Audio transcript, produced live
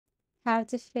How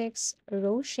to fix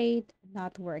row shade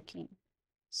not working.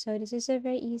 So this is a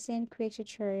very easy and quick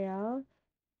tutorial.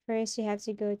 First, you have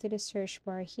to go to the search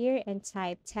bar here and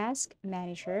type Task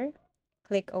Manager.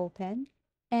 Click Open.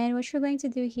 And what you're going to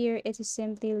do here is to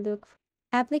simply look for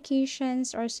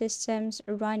applications or systems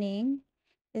running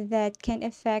that can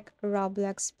affect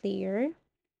Roblox player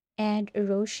and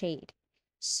row shade.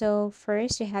 So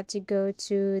first, you have to go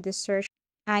to the search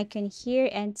icon here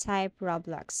and type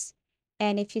Roblox.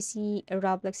 And if you see a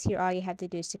Roblox here, all you have to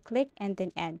do is to click and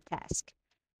then End Task.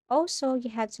 Also,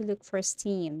 you have to look for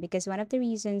Steam because one of the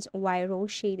reasons why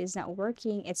RoShade is not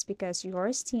working is because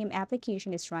your Steam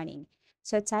application is running.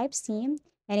 So type Steam,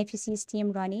 and if you see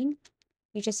Steam running,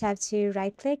 you just have to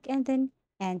right click and then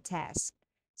End Task.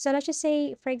 So let's just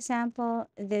say, for example,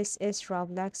 this is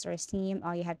Roblox or Steam.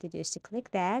 All you have to do is to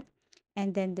click that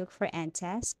and then look for End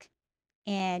Task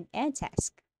and End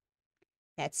Task.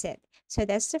 That's it. So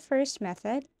that's the first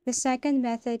method. The second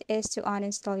method is to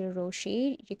uninstall your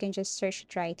RoShade. You can just search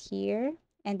it right here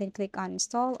and then click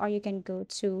uninstall, or you can go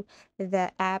to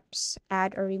the apps,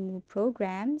 add or remove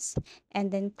programs, and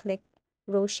then click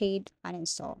RoShade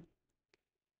uninstall.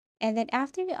 And then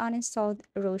after you uninstall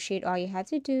RoShade, all you have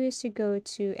to do is to go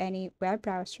to any web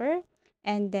browser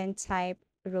and then type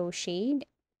RoShade,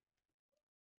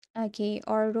 okay,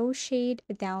 or RoShade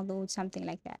download, something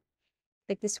like that.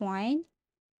 Click this one.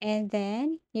 And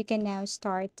then you can now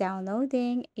start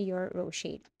downloading your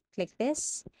RoShade. Click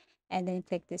this and then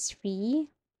click this free.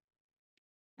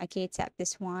 Okay, tap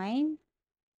this one.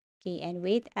 Okay, and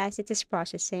wait as it is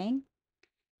processing.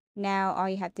 Now all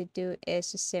you have to do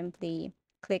is to simply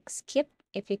click skip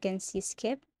if you can see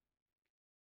skip.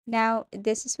 Now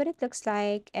this is what it looks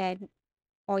like, and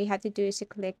all you have to do is to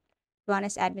click run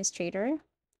as administrator.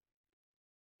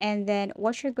 And then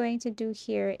what you're going to do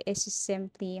here is to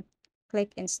simply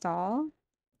click install,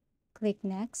 click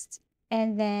next,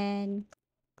 and then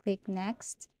click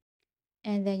next.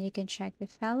 And then you can check the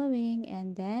following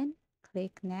and then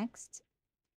click next.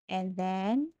 And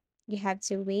then you have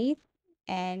to wait.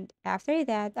 And after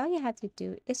that, all you have to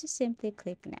do is to simply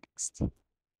click next.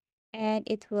 And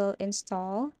it will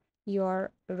install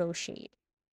your RoShade.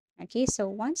 Okay, so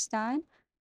once done,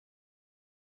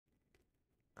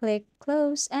 click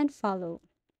close and follow.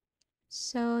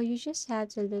 So you just have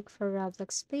to look for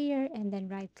Roblox player and then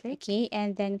right click. Okay,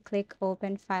 and then click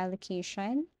open file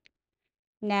location.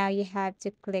 Now you have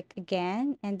to click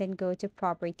again and then go to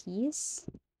properties.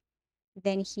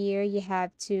 Then here you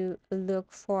have to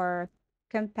look for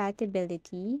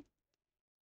compatibility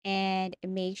and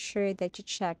make sure that you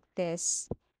check this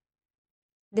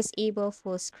disable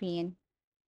full screen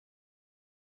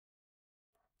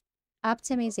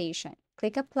optimization.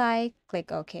 Click apply, click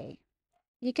OK.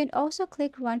 You can also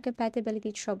click run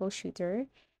compatibility troubleshooter.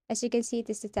 As you can see, it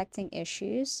is detecting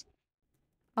issues.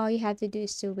 All you have to do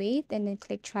is to wait and then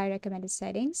click try recommended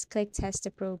settings, click test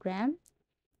the program.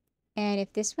 And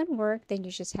if this one worked, then you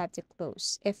just have to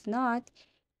close. If not,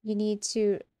 you need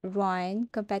to run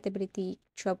compatibility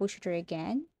troubleshooter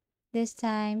again. This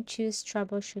time, choose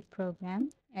troubleshoot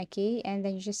program. Okay, and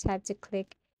then you just have to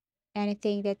click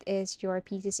anything that is your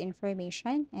PC's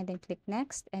information and then click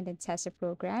next and then test the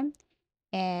program.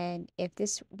 And if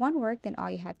this one worked, then all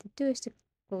you have to do is to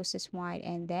close this one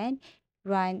and then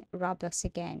run Roblox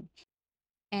again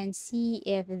and see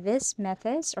if this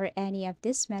methods or any of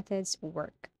these methods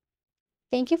work.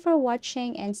 Thank you for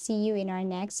watching and see you in our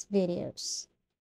next videos.